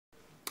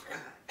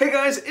Hey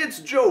guys,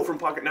 it's Joe from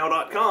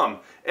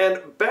Pocketnow.com,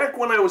 and back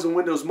when I was a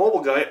Windows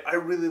Mobile guy, I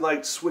really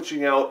liked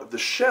switching out the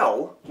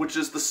shell, which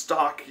is the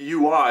stock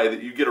UI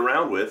that you get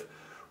around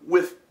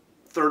with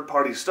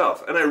third-party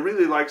stuff. And I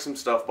really like some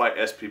stuff by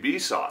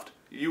SPBsoft.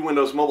 You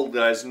Windows Mobile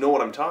guys know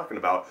what I'm talking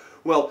about.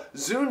 Well,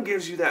 Zune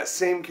gives you that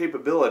same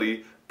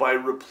capability by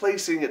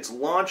replacing its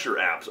launcher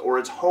apps or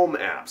its home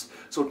apps.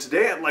 So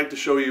today I'd like to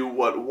show you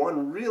what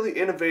one really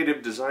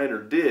innovative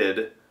designer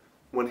did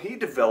when he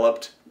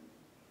developed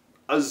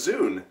a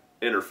Zune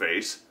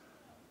interface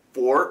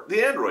for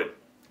the Android.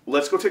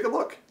 Let's go take a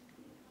look.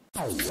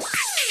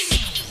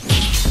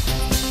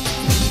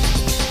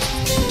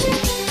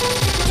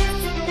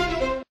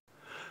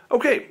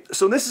 Okay,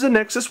 so this is a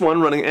Nexus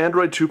 1 running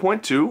Android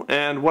 2.2,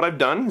 and what I've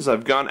done is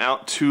I've gone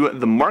out to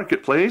the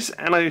marketplace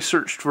and I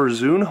searched for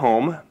Zune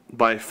Home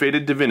by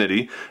Faded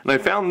Divinity, and I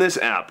found this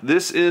app.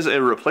 This is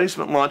a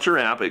replacement launcher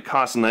app. It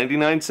costs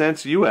 99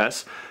 cents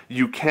US.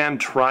 You can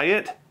try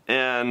it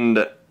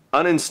and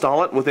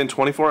uninstall it within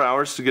 24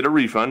 hours to get a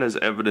refund, as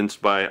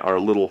evidenced by our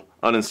little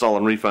uninstall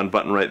and refund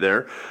button right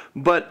there.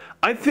 But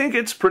I think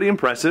it's pretty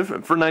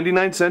impressive. For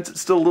 99 cents,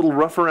 it's still a little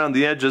rough around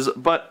the edges,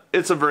 but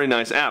it's a very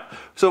nice app.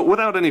 So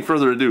without any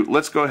further ado,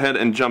 let's go ahead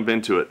and jump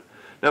into it.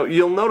 Now,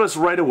 you'll notice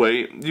right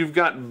away, you've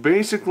got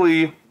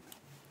basically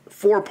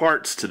four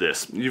parts to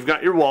this. You've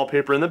got your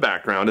wallpaper in the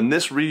background, and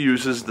this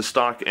reuses the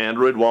stock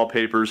Android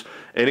wallpapers,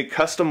 any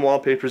custom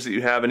wallpapers that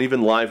you have, and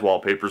even live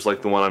wallpapers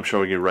like the one I'm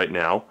showing you right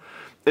now.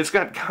 It's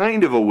got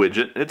kind of a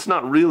widget. It's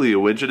not really a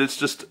widget, it's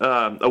just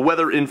a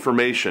weather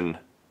information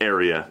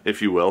area, if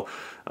you will,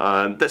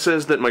 that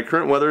says that my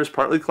current weather is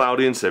partly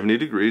cloudy and 70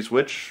 degrees,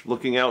 which,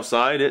 looking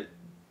outside, it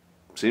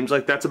seems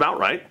like that's about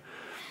right.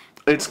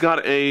 It's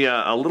got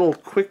a little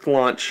quick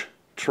launch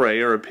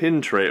tray, or a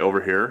pin tray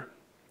over here,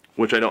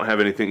 which I don't have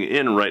anything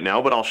in right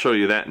now, but I'll show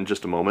you that in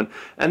just a moment.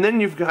 And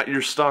then you've got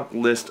your stock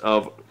list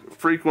of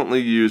frequently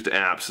used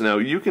apps. Now,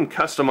 you can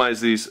customize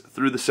these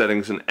through the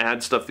settings and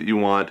add stuff that you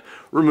want,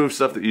 remove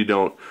stuff that you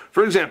don't.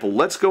 For example,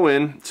 let's go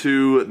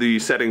into the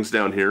settings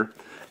down here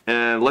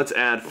and let's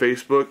add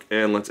Facebook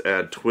and let's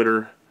add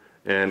Twitter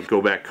and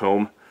go back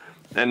home.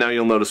 And now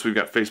you'll notice we've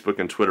got Facebook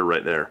and Twitter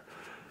right there.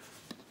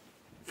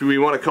 If we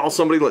want to call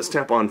somebody, let's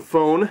tap on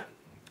phone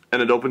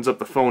and it opens up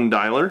the phone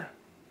dialer.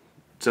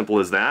 Simple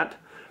as that.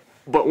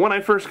 But when I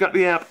first got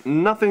the app,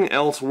 nothing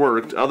else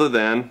worked other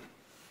than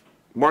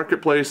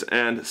Marketplace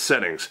and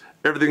settings.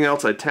 Everything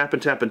else I tap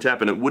and tap and tap,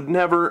 and it would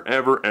never,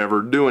 ever,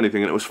 ever do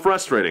anything, and it was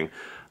frustrating.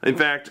 In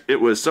fact, it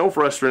was so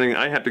frustrating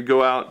I had to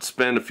go out,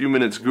 spend a few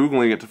minutes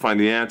Googling it to find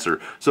the answer.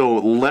 So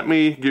let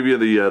me give you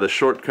the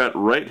shortcut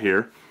right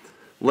here.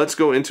 Let's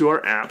go into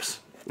our apps.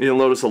 You'll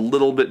notice a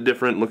little bit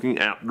different looking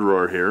app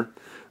drawer here.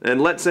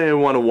 And let's say I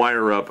want to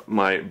wire up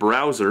my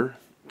browser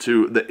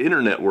to the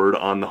internet word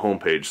on the home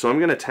page. So I'm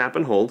going to tap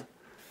and hold.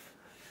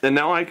 And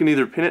now I can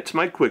either pin it to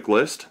my quick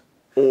list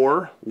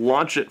or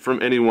launch it from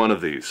any one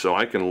of these. So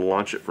I can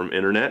launch it from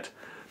internet,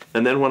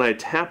 and then when I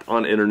tap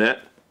on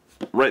internet,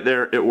 right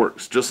there it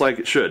works, just like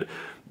it should.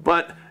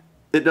 But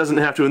it doesn't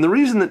have to, and the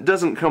reason that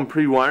doesn't come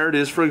pre-wired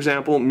is, for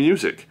example,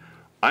 music.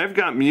 I've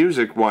got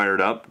music wired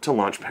up to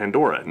launch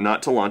Pandora,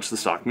 not to launch the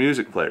stock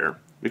music player,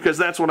 because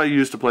that's what I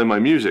use to play my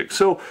music.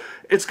 So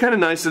it's kind of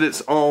nice that it's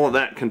all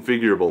that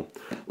configurable.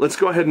 Let's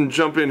go ahead and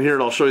jump in here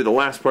and I'll show you the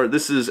last part.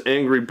 This is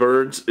Angry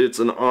Birds. It's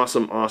an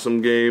awesome,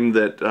 awesome game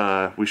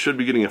that we should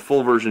be getting a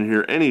full version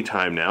here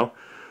anytime now.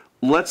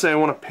 Let's say I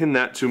want to pin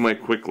that to my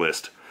quick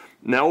list.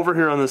 Now over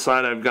here on the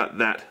side I've got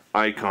that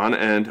icon,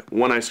 and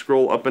when I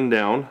scroll up and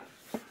down,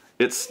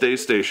 it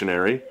stays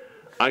stationary.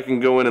 I can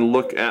go in and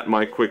look at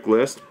my quick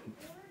list,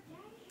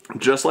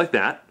 just like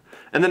that.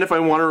 And then if I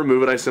want to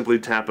remove it, I simply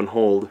tap and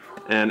hold,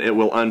 and it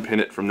will unpin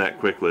it from that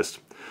quick list.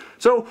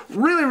 So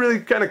really, really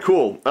kind of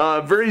cool.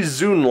 Very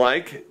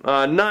Zune-like.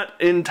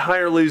 Not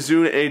entirely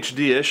Zune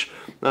HD-ish.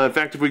 In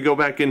fact, if we go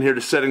back in here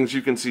to settings,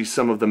 you can see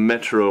some of the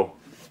Metro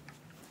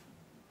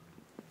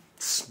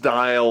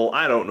style,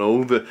 I don't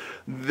know,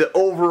 the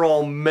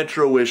overall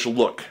Metro-ish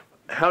look.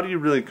 How do you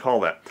really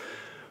call that?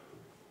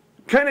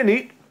 Kind of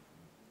neat.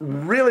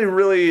 Really,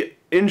 really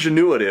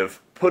ingenuitive,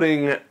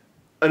 putting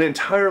an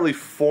entirely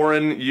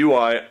foreign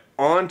UI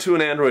onto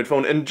an Android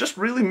phone and just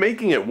really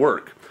making it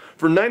work.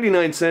 For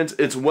 99 cents,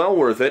 it's well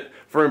worth it.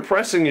 For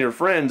impressing your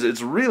friends,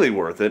 it's really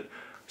worth it.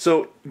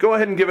 So go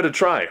ahead and give it a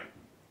try.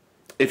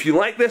 If you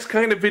like this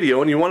kind of video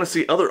and you want to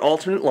see other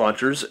alternate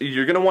launchers,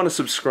 you're going to want to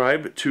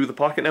subscribe to the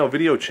Pocketnow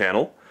video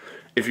channel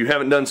if you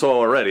haven't done so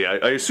already.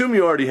 I assume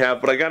you already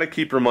have, but I got to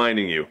keep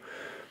reminding you.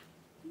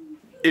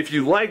 If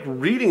you like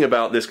reading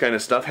about this kind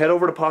of stuff, head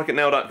over to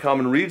Pocketnow.com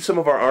and read some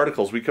of our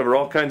articles. We cover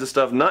all kinds of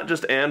stuff, not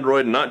just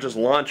Android, not just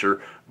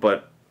launcher,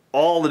 but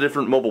all the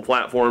different mobile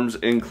platforms,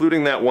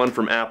 including that one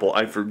from Apple.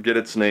 I forget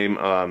its name.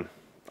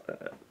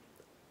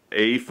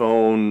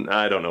 iPhone,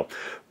 I don't know.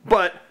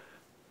 But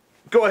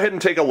go ahead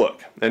and take a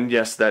look. And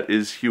yes, that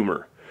is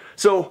humor.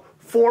 So,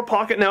 for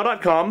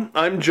Pocketnow.com,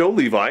 I'm Joe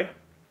Levi.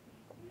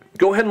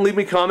 Go ahead and leave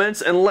me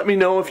comments and let me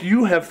know if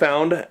you have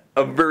found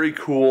a very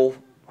cool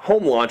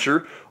home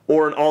launcher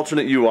or an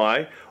alternate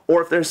UI,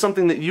 or if there's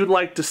something that you'd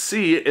like to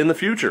see in the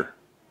future.